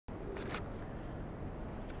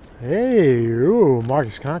Hey, ooh,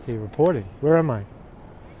 Marcus Conte reporting. Where am I?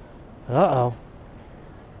 Uh-oh.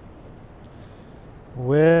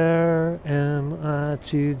 Where am I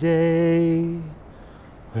today?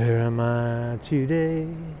 Where am I today?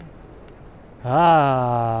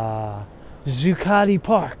 Ah, Zuccotti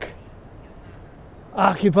Park.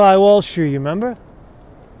 Occupy Wall Street, you remember?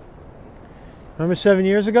 Remember 7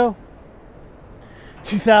 years ago?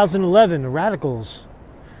 2011, the radicals.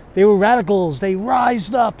 They were radicals. They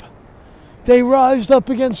rised up. They rised up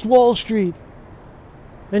against Wall Street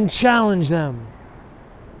and challenged them.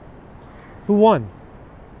 Who won?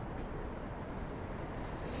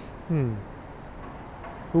 Who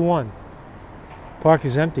won? Park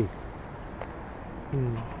is empty.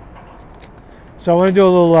 So I want to do a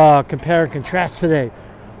little compare and contrast today.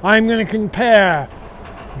 I'm going to compare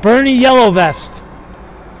Bernie Yellow Vest.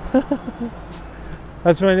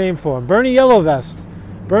 That's my name for him. Bernie Yellow Vest.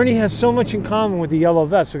 Bernie has so much in common with the Yellow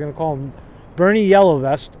Vest. We're going to call him Bernie Yellow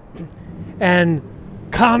Vest. And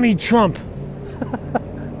Commie Trump.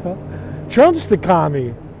 Trump's the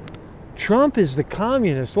commie. Trump is the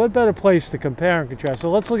communist. What better place to compare and contrast? So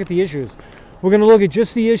let's look at the issues. We're going to look at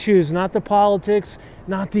just the issues, not the politics,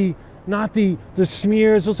 not the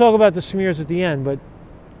smears. We'll talk about the smears at the end, but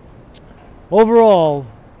overall,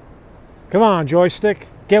 come on, joystick,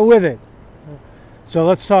 get with it. So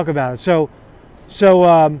let's talk about it. So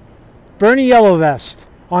Bernie Yellow Vest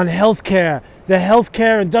on healthcare, the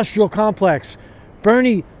healthcare industrial complex.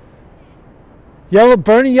 Bernie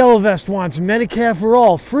Yellow Vest wants Medicare for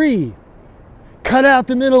all, free. Cut out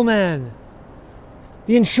the middleman.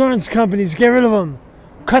 The insurance companies, get rid of them.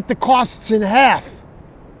 Cut the costs in half.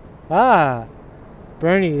 Ah,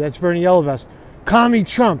 Bernie, that's Bernie Yellow Vest. Commie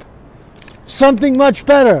Trump, something much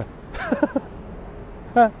better.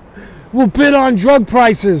 We'll bid on drug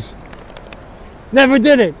prices. Never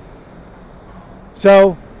did it.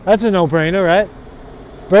 So that's a no-brainer, right?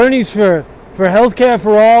 Bernie's for healthcare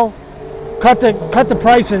for all. Cut the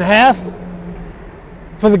price in half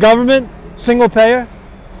for the government, single payer.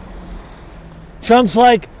 Trump's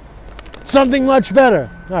like something much better.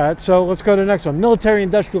 All right, so let's go to the next one. Military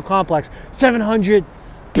industrial complex, $700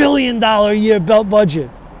 billion a year belt budget.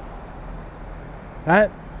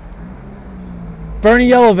 Right? Bernie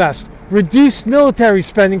Yellow Vest, reduced military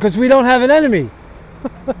spending because we don't have an enemy.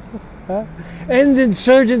 End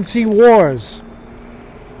insurgency wars.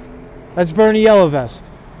 That's Bernie Yellow Vest.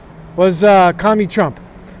 Was Commie Trump.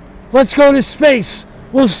 Let's go to space.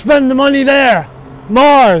 We'll spend the money there.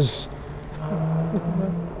 Mars.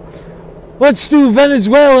 Let's do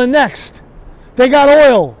Venezuela next. They got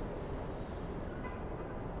oil.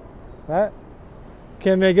 Right?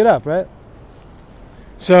 Can't make it up, right?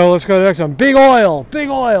 So let's go to the next one. Big oil. Big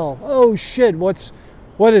oil. Oh shit. What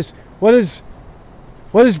does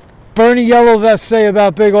Bernie Yellow Vest say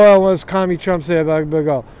about big oil? What does Commie Trump say about big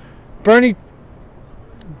oil? Bernie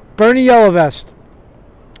Yellow Vest.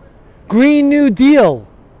 Green New Deal.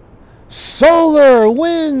 Solar,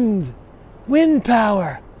 wind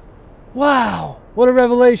power. Wow, what a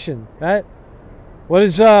revelation, right? What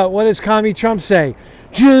does Commie Trump say?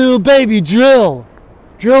 Drill, baby, drill.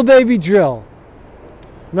 Drill, baby, drill.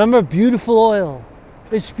 Remember, beautiful oil.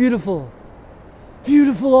 It's beautiful.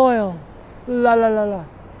 Beautiful oil. La, la, la, la.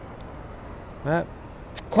 Right?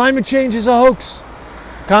 Climate change is a hoax.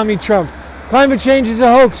 Commie Trump. Climate change is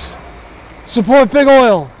a hoax. Support big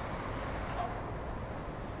oil.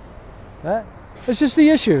 Right? It's just the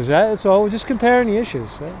issues, right? That's all. We're just comparing the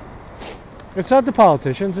issues, right? It's not the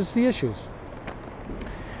politicians, it's the issues.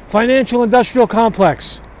 Financial industrial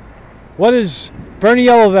complex. What does Bernie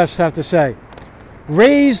Yellow Vest have to say?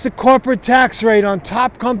 Raise the corporate tax rate on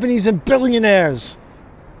top companies and billionaires.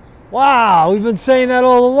 Wow, we've been saying that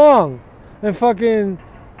all along. And fucking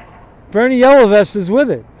Bernie Yellow Vest is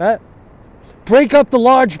with it, right? Break up the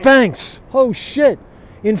large banks. Oh shit.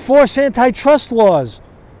 Enforce antitrust laws.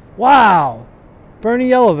 Wow. Bernie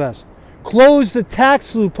Yellow Vest. Close the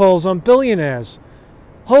tax loopholes on billionaires.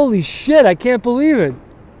 Holy shit, I can't believe it.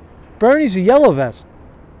 Bernie's a Yellow Vest.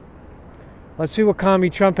 Let's see what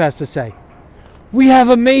Commie Trump has to say. We have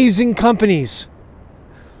amazing companies.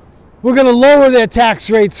 We're going to lower their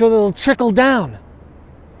tax rates so they'll trickle down.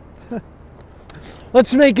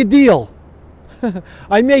 Let's make a deal.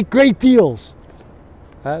 I make great deals.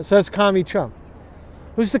 So that's Commie Trump.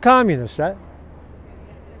 Who's the communist, right?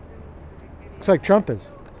 Looks like Trump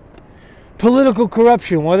is. Political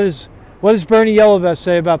corruption. What does Bernie Yellow Vest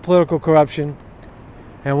say about political corruption?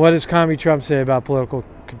 And what does Commie Trump say about political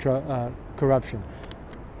corruption?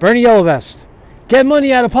 Bernie Yellow Vest. Get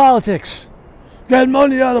money out of politics. Get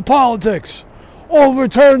money out of politics.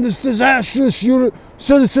 Overturn this disastrous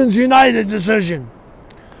Citizens United decision.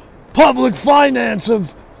 public finance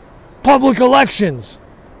of public elections.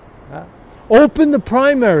 Open the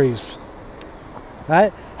primaries.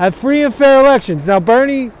 Right? Have free and fair elections. Now,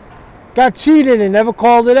 Bernie got cheated and never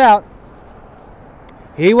called it out.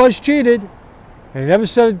 He was cheated and he never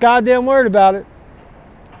said a goddamn word about it.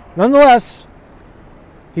 Nonetheless,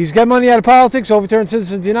 he's got money out of politics, overturned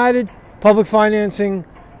Citizens United, publicly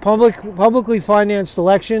financed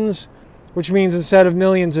elections, which means instead of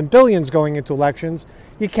millions and billions going into elections,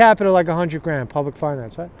 you cap it at like 100 grand, public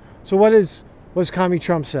finance, right? So what does Commie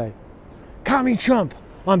Trump say? Commie Trump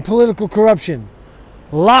on political corruption.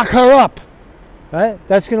 Lock her up. Right?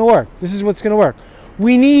 That's going to work. This is what's going to work.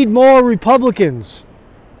 We need more Republicans.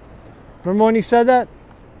 Remember when he said that?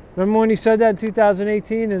 Remember when he said that in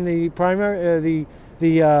 2018 in the primary,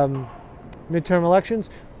 the midterm elections?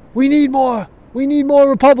 We need more. We need more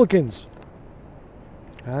Republicans.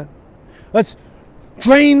 Let's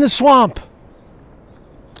drain the swamp.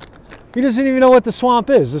 He doesn't even know what the swamp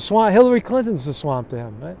is. The swamp. Hillary Clinton's the swamp to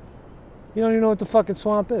him, right? You don't even know what the fucking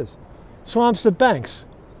swamp is. Swamp's the banks.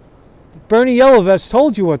 Bernie Yellowvest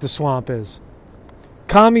told you what the swamp is.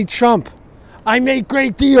 Commie Trump. I make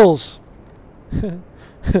great deals.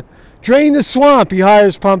 Drain the swamp. He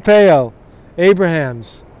hires Pompeo,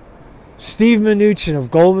 Abrahams, Steve Mnuchin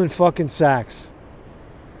of Goldman fucking Sachs.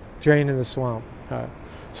 Draining the swamp. All right.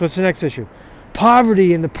 So what's the next issue?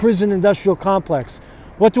 Poverty in the prison industrial complex.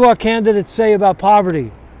 What do our candidates say about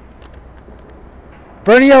poverty?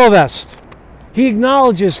 Bernie Yellowvest. He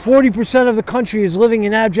acknowledges 40% of the country is living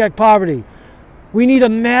in abject poverty. We need a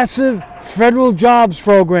massive federal jobs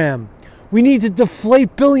program. We need to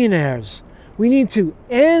deflate billionaires. We need to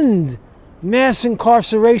end mass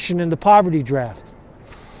incarceration in the poverty draft.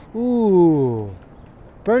 Ooh,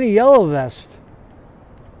 Bernie Yellowvest.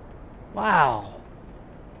 Wow.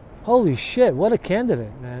 Holy shit, what a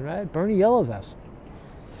candidate, man, right? Bernie Yellowvest.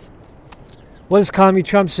 What does Commie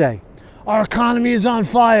Trump say? Our economy is on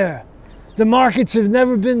fire. The markets have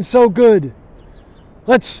never been so good.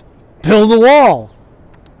 Let's build a wall.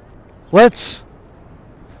 Let's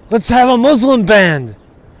have a Muslim ban.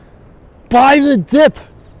 Buy the dip.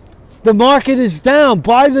 The market is down.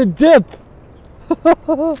 Buy the dip.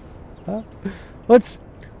 Let's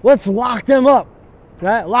lock them up.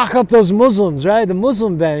 Right? Lock up those Muslims, right? The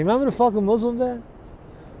Muslim ban. You remember the fucking Muslim ban?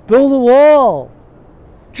 Build a wall.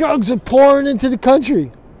 Drugs are pouring into the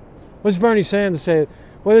country. What's Bernie Sanders say?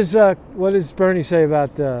 What does Bernie say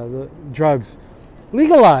about the drugs?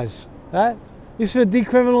 Legalize, right? He's for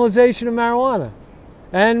decriminalization of marijuana,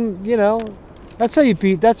 and you know that's how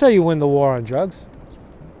you win the war on drugs.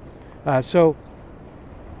 So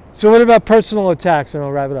what about personal attacks? And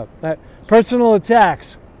I'll wrap it up. Right? Personal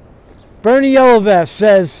attacks. Bernie Yellowvest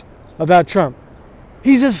says about Trump,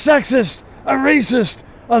 he's a sexist, a racist,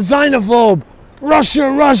 a xenophobe. Russia,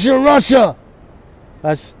 Russia, Russia.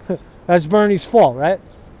 That's Bernie's fault, right?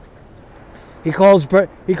 He calls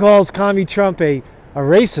Commie Trump a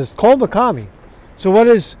racist. Call him a commie. So what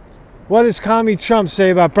does Commie Trump say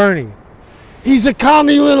about Bernie? He's a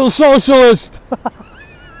commie little socialist.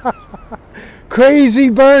 Crazy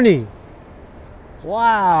Bernie.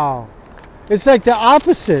 Wow. It's like the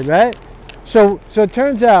opposite, right? So it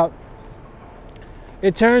turns out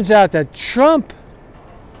that Trump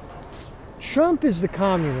is the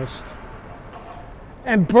communist,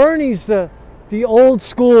 and Bernie's the old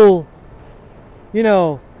school, you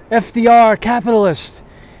know, FDR capitalist.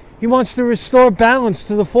 He wants to restore balance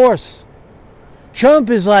to the force. Trump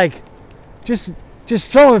is like just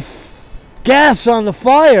throwing gas on the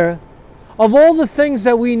fire of all the things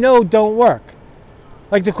that we know don't work,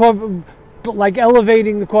 like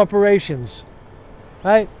elevating the corporations,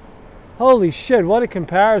 right? Holy shit! What a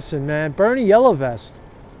comparison, man. Bernie Yellowvest.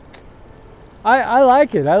 I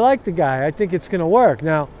like it. I like the guy. I think it's going to work.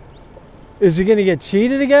 Now, is he going to get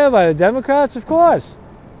cheated again by the Democrats? Of course.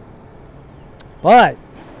 But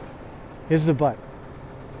here's the but.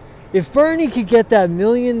 If Bernie could get that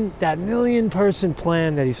million person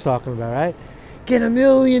plan that he's talking about, right? Get 1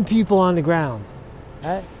 million people on the ground,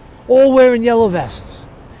 right? All wearing yellow vests.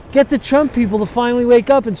 Get the Trump people to finally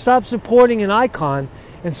wake up and stop supporting an icon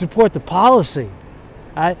and support the policy,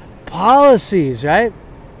 right? Policies, right?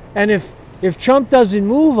 And if Trump doesn't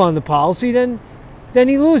move on the policy, then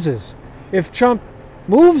he loses. If Trump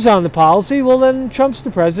moves on the policy, well, then Trump's the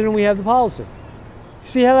president and we have the policy.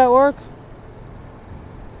 See how that works?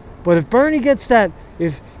 But if Bernie gets that,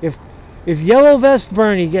 if Yellow Vest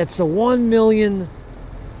Bernie gets the 1 million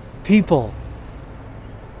people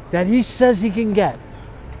that he says he can get,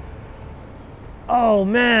 oh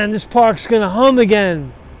man, this park's gonna hum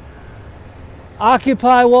again.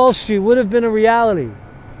 Occupy Wall Street would have been a reality.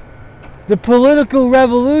 the political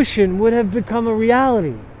revolution would have become a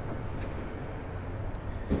reality.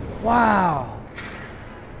 Wow.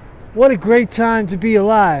 What a great time to be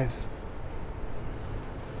alive.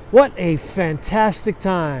 What a fantastic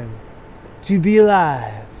time to be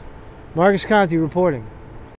alive. Marcus Conte reporting.